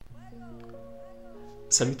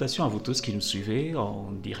Salutations à vous tous qui nous suivez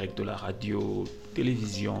en direct de la radio,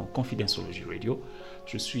 télévision Confiance Radio.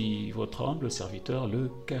 Je suis votre humble serviteur,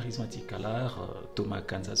 le charismatique à l'art, Thomas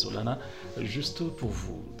Kanza Zolana, juste pour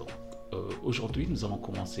vous. Donc, aujourd'hui, nous allons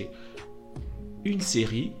commencer une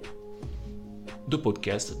série de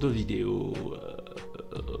podcasts, de vidéos.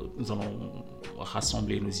 Nous allons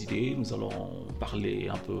rassembler nos idées, nous allons parler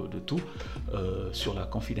un peu de tout sur la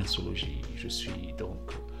confidenciologie. Je suis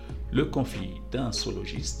donc le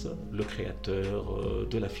confidensologiste, le créateur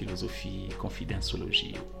de la philosophie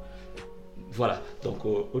confidenciologie. Voilà, donc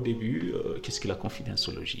au début, qu'est-ce que la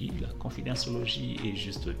confidenciologie? La confidenciologie est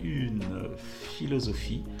juste une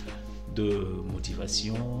philosophie de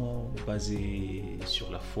motivation basée sur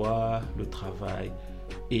la foi, le travail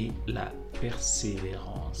et la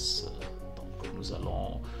persévérance. Donc nous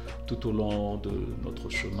allons, tout au long de notre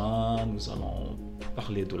chemin, nous allons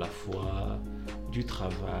parler de la foi, du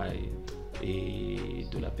travail et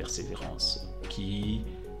de la persévérance qui,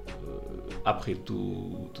 après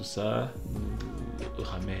tout ça, nous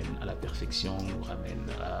ramène à la perfection, nous ramène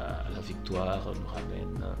à la victoire, nous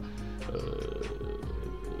ramène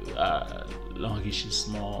à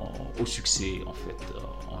l'enrichissement, au succès en fait,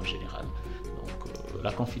 en général. Donc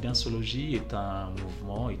la confidenciologie est un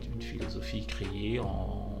mouvement, est une philosophie créée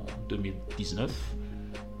en 2019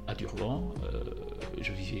 à Durban.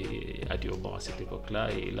 Je vivais à Durban à cette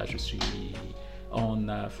époque-là et là je suis en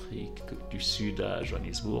Afrique du Sud à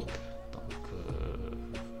Johannesburg. Donc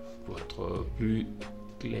pour être plus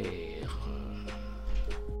clair,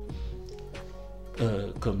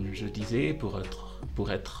 comme je disais, pour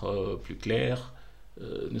être plus clair,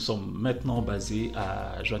 nous sommes maintenant basés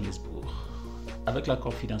à Johannesburg. Avec la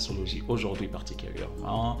confidenciologie, aujourd'hui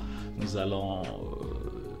particulièrement, nous allons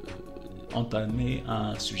entamer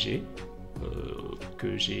un sujet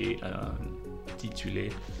que j'ai intitulé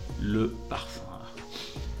le parfum.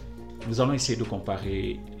 Nous allons essayer de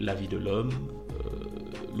comparer la vie de l'homme,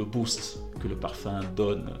 le boost que le parfum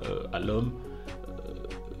donne à l'homme,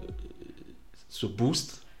 ce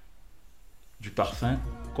boost du parfum,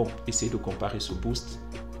 essayer de comparer ce boost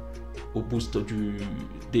au boost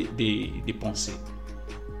des pensées,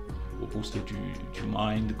 au boost du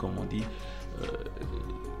mind, comme on dit.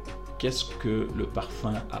 Qu'est-ce que le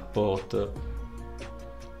parfum apporte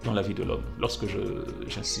dans la vie de l'homme? Lorsque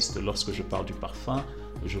je parle du parfum,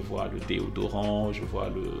 je vois le déodorant, je vois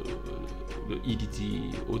le idées,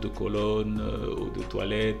 eau de cologne, eau de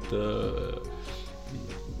toilette.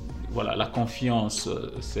 Voilà, la confiance,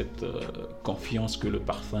 cette confiance que le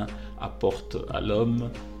parfum apporte à l'homme.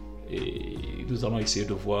 Et nous allons essayer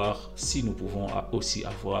de voir si nous pouvons aussi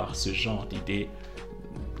avoir ce genre d'idées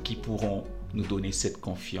qui pourront nous donner cette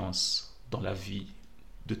confiance dans la vie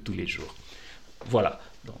de tous les jours. Voilà,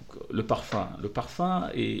 donc le parfum. Le parfum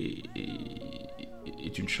est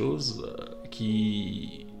une chose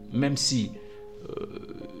qui, même si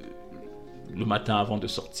le matin avant de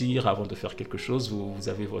sortir, avant de faire quelque chose, vous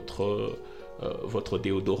avez votre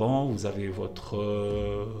déodorant, vous avez votre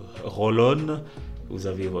roll-on, vous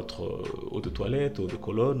avez votre eau de toilette, eau de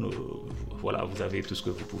cologne, voilà, vous avez tout ce que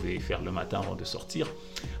vous pouvez faire le matin avant de sortir.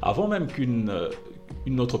 Avant même qu'une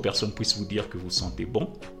autre personne puisse vous dire que vous sentez bon,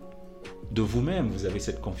 de vous-même, vous avez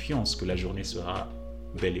cette confiance que la journée sera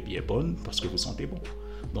bel et bien bonne parce que vous sentez bon.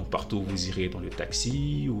 Donc partout où vous irez, dans le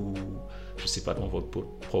taxi ou je ne sais pas, dans votre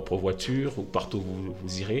propre voiture ou partout où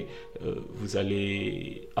vous irez, vous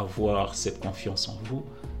allez avoir cette confiance en vous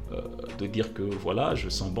de dire que voilà, je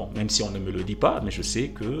sens bon. Même si on ne me le dit pas, mais je sais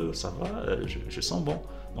que ça va, je sens bon.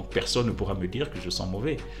 Donc personne ne pourra me dire que je sens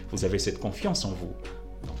mauvais. Vous avez cette confiance en vous.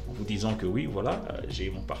 Donc, en vous disant que oui, voilà, j'ai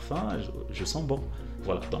mon parfum, je sens bon.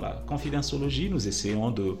 Voilà, dans la confidenciologie, nous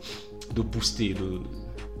essayons de booster,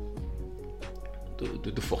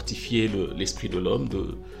 de fortifier l'esprit de l'homme,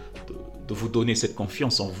 de vous donner cette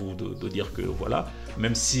confiance en vous, de dire que voilà,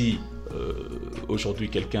 même si aujourd'hui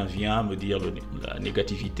quelqu'un vient me dire la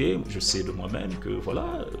négativité, je sais de moi-même que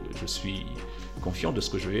voilà, je suis confiant de ce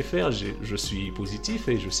que je vais faire, je suis positif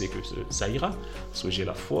et je sais que ça ira, parce que j'ai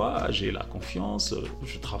la foi, j'ai la confiance,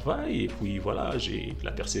 je travaille et puis voilà, j'ai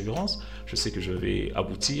la persévérance, je sais que je vais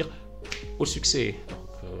aboutir au succès. Donc,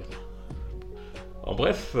 en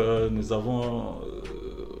bref,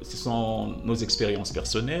 ce sont nos expériences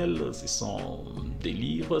personnelles, ce sont des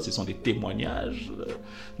livres, ce sont des témoignages.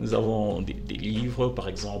 Nous avons des livres, par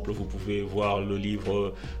exemple, vous pouvez voir le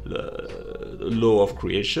livre Law of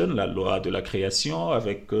Creation, la loi de la création,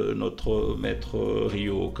 avec notre maître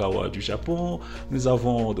Ryo Kawa du Japon. Nous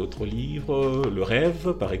avons d'autres livres, Le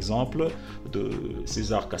rêve, par exemple, de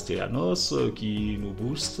César Castellanos, qui nous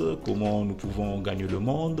booste, comment nous pouvons gagner le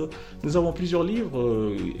monde. Nous avons plusieurs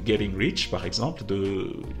livres, Getting Rich, par exemple,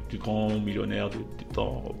 du grand millionnaire du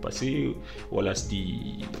temps passé, Wallace D.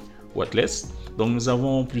 Wattles. Donc nous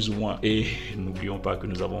avons plus ou moins, et n'oublions pas que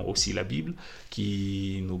nous avons aussi la Bible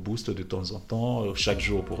qui nous booste de temps en temps, chaque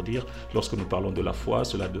jour pour dire, lorsque nous parlons de la foi,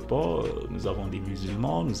 cela dépend, nous avons des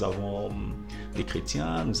musulmans, nous avons des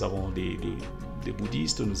chrétiens, nous avons des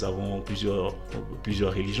bouddhistes, nous avons plusieurs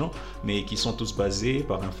religions, mais qui sont tous basés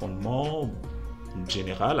par un fondement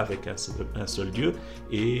général avec un seul Dieu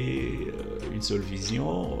et une seule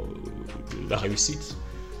vision, la réussite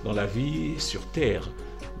dans la vie sur terre.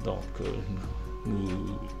 Donc, nous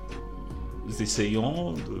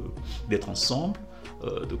essayons d'être ensemble,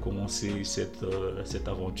 de commencer cette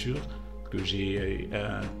aventure que j'ai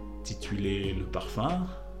intitulée Le Parfum,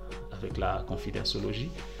 avec la confidentiologie.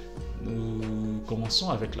 Nous commençons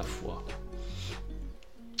avec la foi.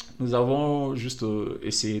 Nous avons juste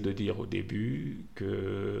essayé de dire au début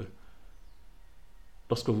que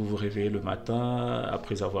lorsque vous vous réveillez le matin,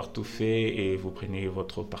 après avoir tout fait et vous prenez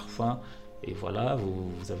votre parfum, et voilà,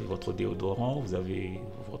 vous avez votre déodorant, vous avez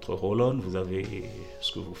votre roll-on, vous avez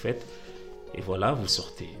ce que vous faites. Et voilà, vous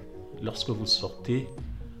sortez. Lorsque vous sortez,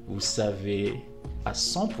 vous savez à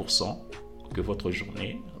 100% que votre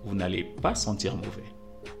journée, vous n'allez pas sentir mauvais.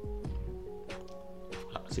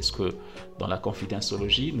 Voilà, c'est ce que dans la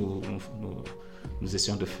confidentiologie, nous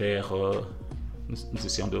essayons de faire, nous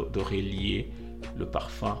essayons de relier le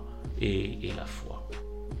parfum et la foi.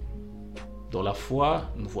 Dans la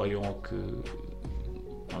foi, nous voyons que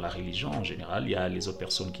dans la religion en général, il y a les autres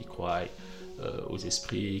personnes qui croient aux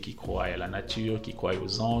esprits, qui croient à la nature, qui croient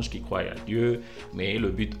aux anges, qui croient à Dieu, mais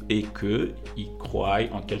le but est qu'ils croient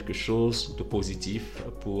en quelque chose de positif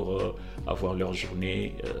pour avoir leur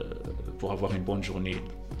journée, pour avoir une bonne journée.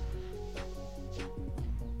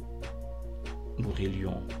 Nous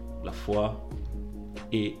relions la foi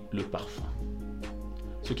et le parfum.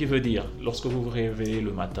 Ce qui veut dire, lorsque vous vous réveillez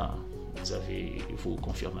le matin, vous avez vos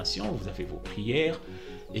confirmations, vous avez vos prières,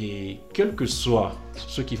 et quel que soit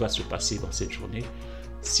ce qui va se passer dans cette journée,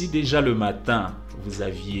 si déjà le matin, vous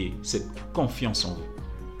aviez cette confiance en vous,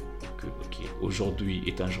 que aujourd'hui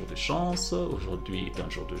est un jour de chance, aujourd'hui est un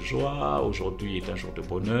jour de joie, aujourd'hui est un jour de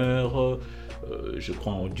bonheur, je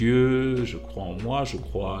crois en Dieu, je crois en moi, je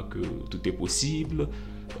crois que tout est possible,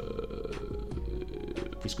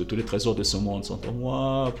 puisque tous les trésors de ce monde sont en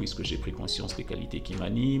moi, puisque j'ai pris conscience des qualités qui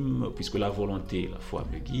m'animent, puisque la volonté, la foi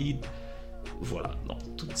me guide. Voilà, donc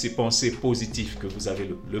toutes ces pensées positives que vous avez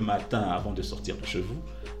le matin avant de sortir de chez vous,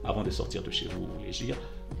 légir,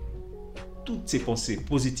 toutes ces pensées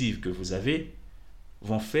positives que vous avez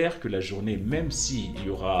vont faire que la journée, même s'il y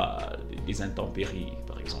aura des intempéries,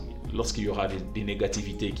 par exemple, lorsqu'il y aura des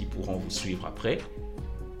négativités qui pourront vous suivre après,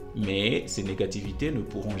 mais ces négativités ne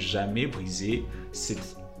pourront jamais briser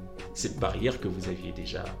cette barrière que vous aviez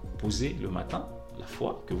déjà posée le matin, la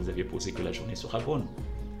foi que vous aviez posée que la journée sera bonne.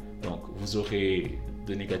 Donc vous aurez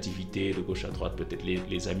de négativité de gauche à droite, peut-être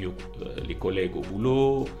les amis, les collègues au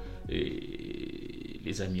boulot,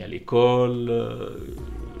 les amis à l'école,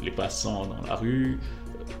 les passants dans la rue.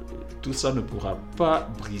 Tout ça ne pourra pas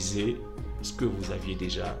briser ce que vous aviez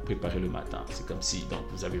déjà préparé le matin. C'est comme si donc,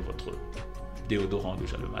 vous avez votre déodorant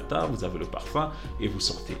déjà le matin, vous avez le parfum et vous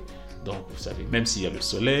sortez. Donc vous savez, même s'il y a le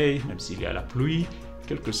soleil, même s'il y a la pluie,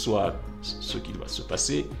 quel que soit ce qui va se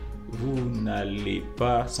passer, vous n'allez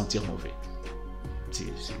pas sentir mauvais.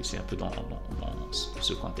 C'est un peu dans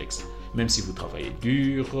ce contexte. Même si vous travaillez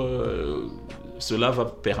dur, cela va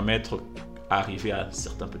permettre d'arriver à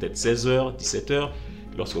certains peut-être 16h, 17h.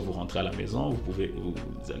 Lorsque vous rentrez à la maison,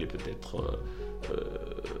 vous allez peut-être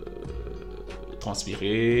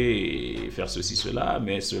transpirer et faire ceci, cela,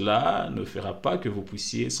 mais cela ne fera pas que vous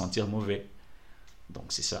puissiez sentir mauvais. Donc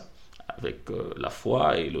c'est ça. Avec la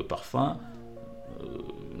foi et le parfum,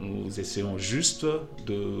 nous essayons juste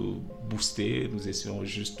de booster, nous essayons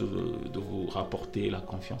juste de vous rapporter la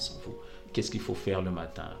confiance en vous. Qu'est-ce qu'il faut faire le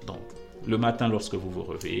matin? Donc, le matin, lorsque vous vous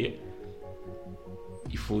réveillez,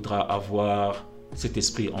 il faudra avoir cet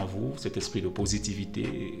esprit en vous, cet esprit de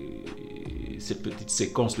positivité, cette petite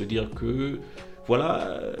séquence de dire que,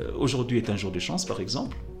 voilà, aujourd'hui est un jour de chance, par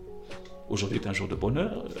exemple. Aujourd'hui est un jour de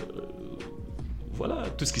bonheur. Voilà,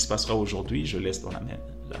 tout ce qui se passera aujourd'hui, je laisse dans la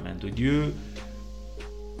main de Dieu.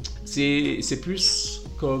 C'est plus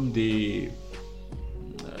comme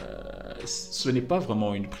ce n'est pas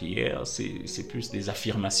vraiment une prière, c'est plus des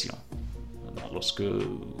affirmations. Donc, Lorsque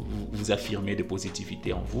vous affirmez des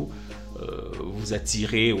positivités en vous, vous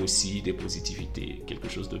attirez aussi des positivités. Quelque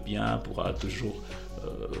chose de bien pourra toujours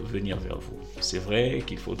venir vers vous. C'est vrai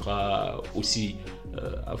qu'il faudra aussi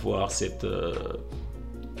avoir cette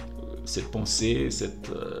pensée,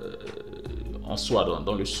 en soi,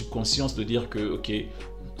 dans le subconscient, de dire que ok,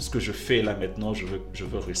 ce que je fais là maintenant, je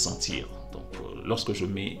veux ressentir. Donc lorsque je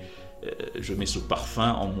mets ce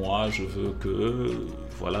parfum en moi, je veux que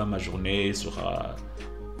voilà, ma journée sera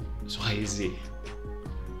aisée.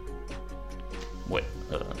 Ouais,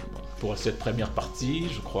 pour cette première partie,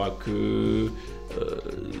 je crois que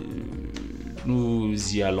nous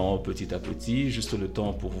y allons petit à petit, juste le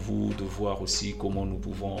temps pour vous de voir aussi comment nous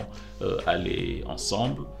pouvons aller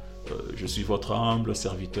ensemble. Je suis votre humble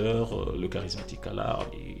serviteur, le charismatique à l'art,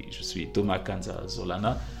 et je suis Thomas Kanza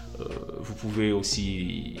Zolana. Vous pouvez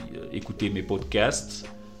aussi écouter mes podcasts,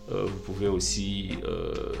 vous pouvez aussi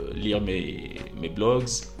lire mes blogs.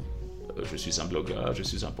 Je suis un blogueur, je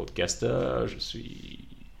suis un podcasteur, je suis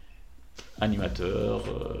animateur,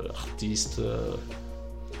 artiste.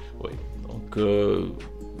 Ouais. Donc,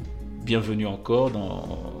 bienvenue encore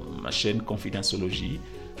dans ma chaîne Confiance.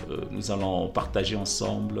 Nous allons partager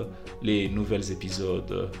ensemble les nouveaux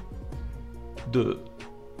épisodes de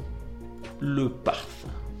Le Parfum.